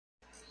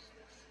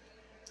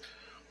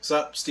What's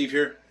up? Steve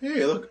here.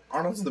 Hey, look,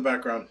 Arnold's in the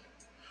background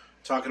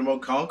talking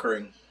about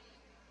conquering.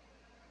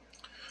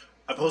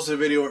 I posted a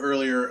video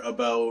earlier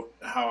about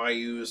how I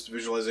used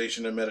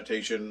visualization and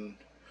meditation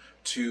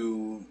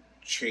to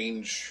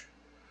change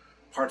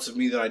parts of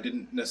me that I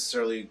didn't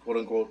necessarily, quote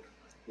unquote,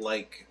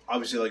 like.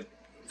 Obviously, like,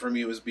 for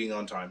me, it was being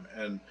on time.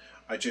 And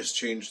I just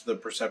changed the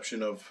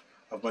perception of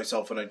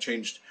myself, and I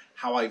changed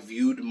how I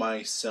viewed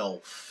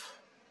myself.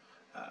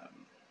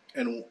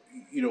 And,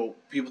 you know,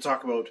 people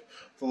talk about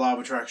the law of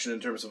attraction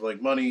in terms of,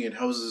 like, money and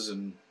houses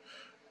and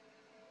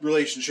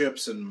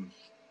relationships and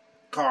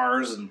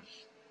cars and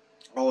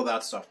all of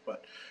that stuff.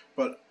 But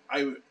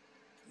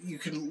you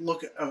can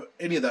look at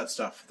any of that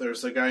stuff.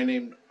 There's a guy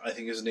named, I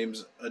think his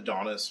name's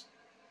Adonis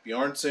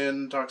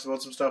Bjornson, talks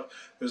about some stuff.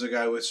 There's a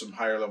guy with some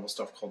higher level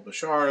stuff called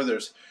Bashar.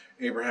 There's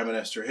Abraham and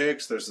Esther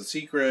Hicks. There's The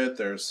Secret.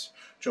 There's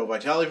Joe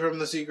Vitale from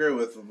The Secret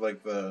with,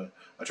 like, the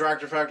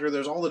attractor factor.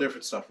 There's all the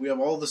different stuff. We have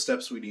all the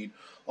steps we need,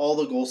 all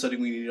the goal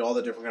setting we need, all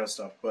the different kind of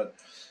stuff. But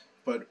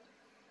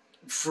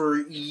for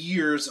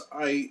years,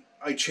 I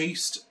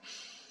chased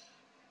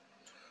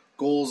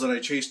goals, and I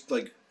chased,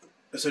 like,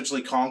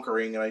 essentially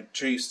conquering, and I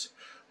chased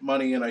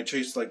money, and I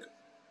chased, like,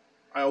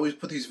 I always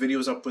put these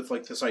videos up with,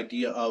 like, this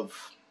idea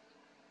of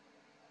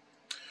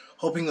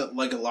hoping that,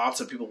 like,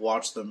 lots of people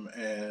watch them,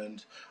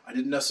 and I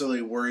didn't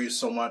necessarily worry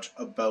so much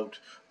about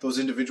those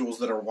individuals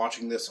that are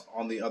watching this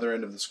on the other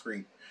end of the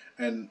screen.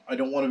 And I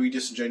don't want to be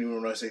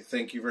disingenuous when I say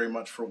thank you very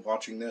much for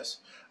watching this.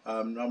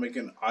 I'm not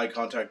making eye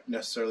contact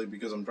necessarily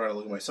because I'm trying to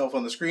look at myself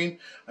on the screen.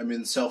 I'm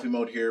in selfie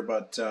mode here,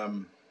 but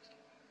the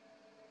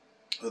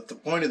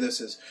point of this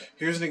is,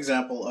 here's an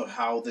example of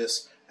how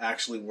this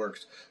actually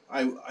works.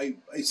 I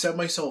set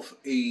myself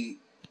a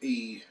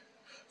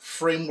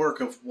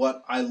framework of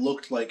what I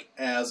looked like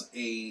as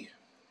a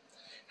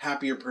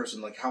happier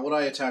person. Like, how would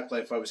I attack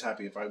life if I was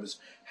happy? If I was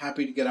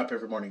happy to get up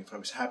every morning, if I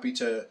was happy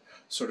to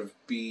sort of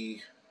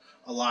be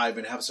alive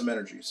and have some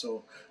energy.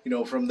 So, you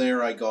know, from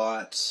there I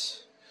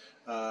got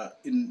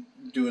in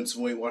doing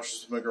some Weight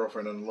Watchers with my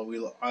girlfriend, and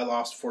I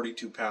lost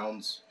 42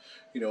 pounds,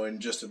 you know, in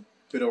just a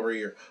bit over a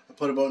year. I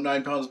put about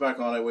 9 pounds back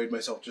on. I weighed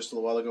myself just a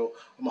little while ago.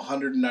 I'm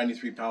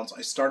 193 pounds.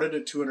 I started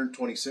at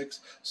 226,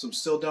 so I'm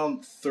still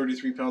down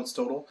 33 pounds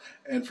total.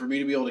 And for me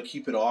to be able to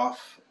keep it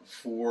off,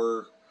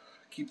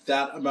 keep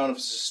that amount of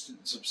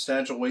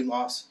substantial weight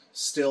loss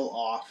still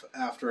off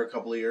after a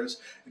couple of years,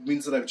 it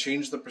means that I've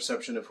changed the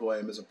perception of who I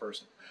am as a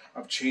person.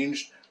 I've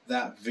changed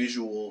that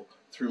visual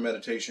through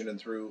meditation and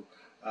through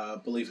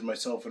belief in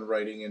myself and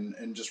writing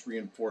and just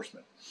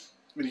reinforcement.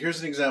 I mean, here's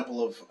an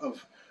example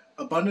of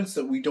abundance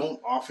that we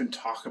don't often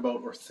talk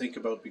about or think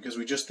about, because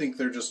we just think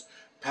they're just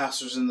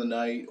passers in the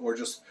night or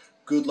just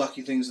good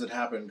lucky things that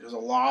happen, because a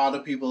lot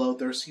of people out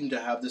there seem to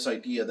have this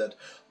idea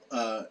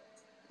that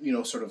you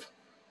know, sort of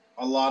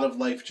a lot of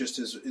life just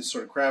is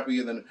sort of crappy,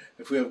 and then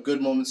if we have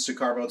good moments to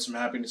carve out some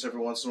happiness every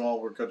once in a while,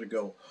 we're good to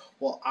go.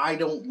 Well, I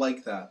don't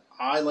like that.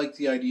 I like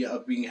the idea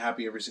of being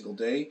happy every single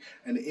day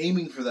and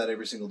aiming for that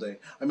every single day.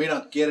 I may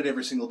not get it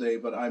every single day,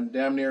 but I'm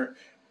damn near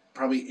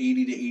probably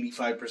 80 to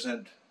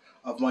 85%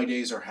 of my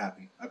days are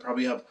happy. I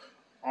probably have,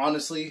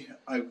 honestly,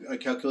 I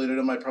calculated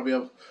them, I probably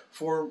have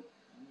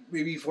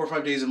maybe 4 or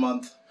 5 days a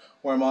month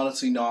where I'm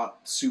honestly not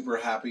super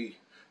happy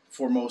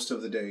for most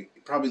of the day.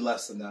 Probably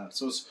less than that.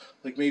 So it's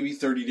like maybe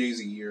 30 days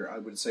a year, I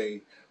would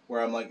say,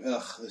 where I'm like,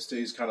 ugh, this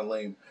day's kind of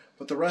lame.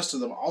 But the rest of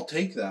them, I'll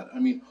take that. I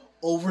mean,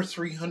 over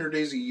 300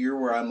 days a year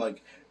where I'm,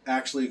 like,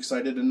 actually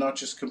excited and not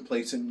just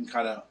complacent and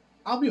kind of,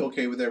 I'll be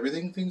okay with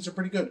everything. Things are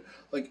pretty good.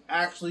 Like,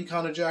 actually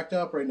kind of jacked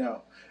up right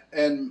now.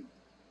 And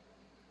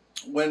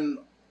when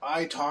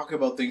I talk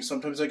about things,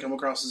 sometimes I come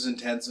across as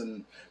intense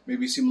and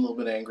maybe seem a little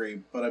bit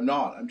angry, but I'm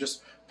not. I'm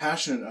just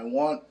passionate. I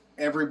want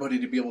everybody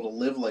to be able to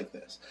live like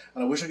this.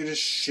 And I wish I could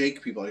just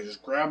shake people. I could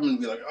just grab them and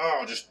be like,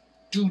 oh, just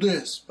do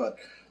this. But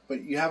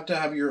you have to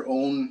have your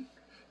own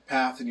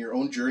path and your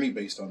own journey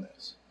based on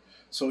this.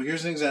 So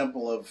here's an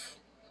example of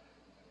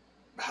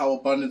how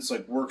abundance,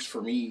 like, works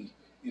for me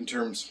in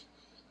terms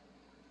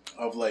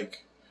of,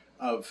 like,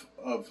 of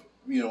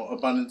you know,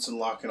 abundance and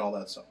luck and all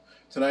that stuff.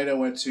 Tonight I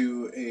went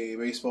to a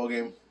baseball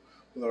game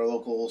with our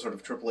local sort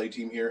of AAA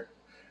team here,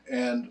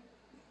 and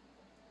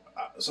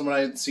someone I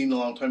hadn't seen in a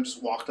long time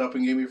just walked up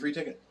and gave me a free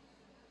ticket.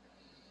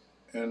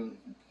 And,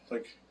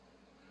 like,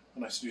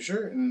 and I said, you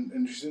sure?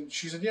 And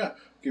she said, yeah.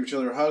 Gave each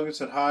other a hug and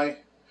said hi.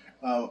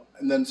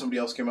 And then somebody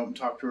else came up and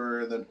talked to her,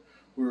 and then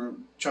we were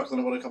chuckling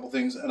about a couple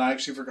things, and I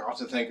actually forgot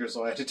to thank her,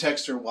 so I had to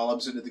text her while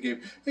I'm sitting at the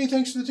game, hey,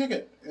 thanks for the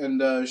ticket.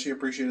 And she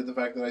appreciated the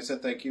fact that I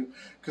said thank you,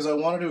 because I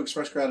wanted to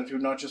express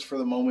gratitude not just for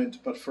the moment,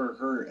 but for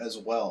her as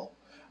well.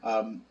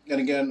 And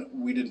again,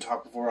 we didn't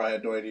talk before. I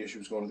had no idea she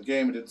was going to the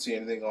game. I didn't see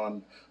anything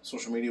on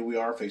social media. We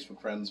are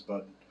Facebook friends,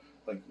 but,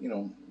 like, you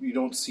know, you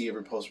don't see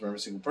every post from every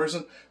single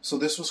person. So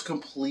this was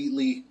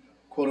completely,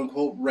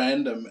 quote-unquote,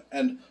 random,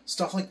 and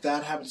stuff like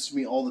that happens to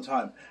me all the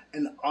time.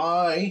 And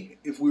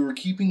if we were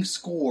keeping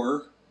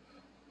score,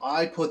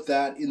 I put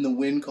that in the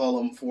win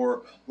column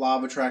for law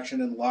of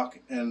attraction and luck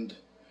and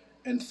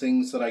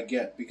things that I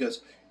get,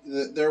 because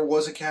there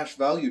was a cash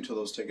value to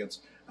those tickets.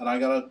 and I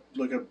got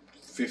a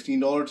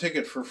 $15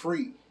 ticket for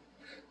free,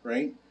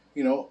 right?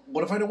 You know,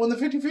 what if I don't win the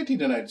 50-50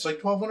 tonight? It's like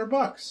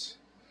 $1,200.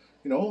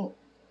 You know,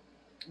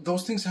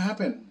 those things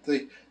happen.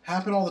 They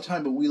happen all the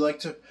time, but we like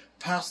to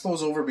pass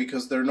those over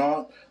because they're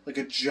not like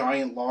a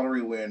giant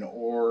lottery win,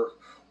 or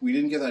we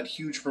didn't get that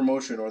huge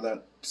promotion, or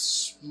that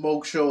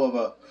smoke show of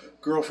a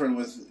girlfriend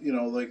with, you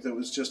know, like that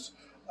was just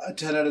a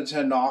 10 out of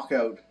 10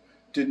 knockout,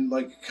 didn't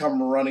like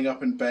come running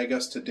up and beg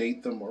us to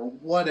date them, or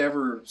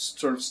whatever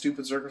sort of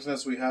stupid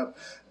circumstance we have.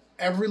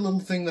 Every little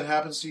thing that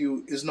happens to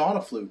you is not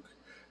a fluke.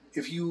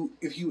 If you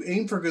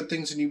aim for good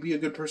things and you be a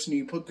good person and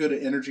you put good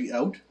energy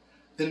out,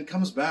 then it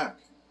comes back.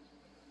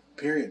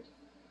 Period.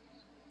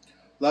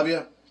 Love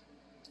ya.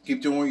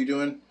 Keep doing what you're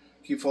doing.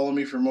 Keep following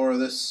me for more of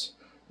this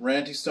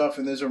ranty stuff,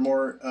 and these are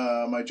more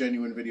my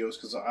genuine videos,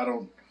 because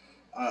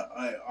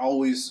I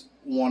always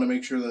want to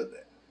make sure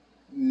that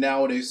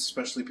nowadays,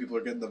 especially, people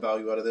are getting the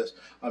value out of this.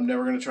 I'm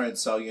never going to try and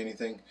sell you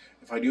anything.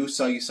 If I do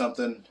sell you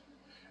something,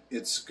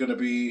 it's going to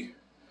be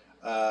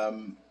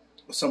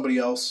somebody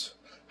else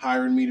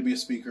hiring me to be a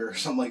speaker or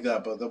something like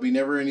that. But there'll be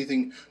never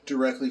anything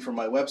directly from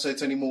my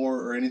websites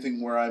anymore, or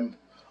anything where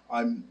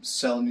I'm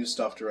selling you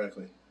stuff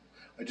directly.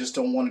 I just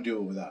don't want to do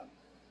it with that.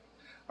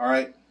 All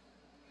right.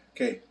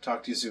 Okay.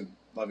 Talk to you soon.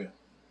 Love you.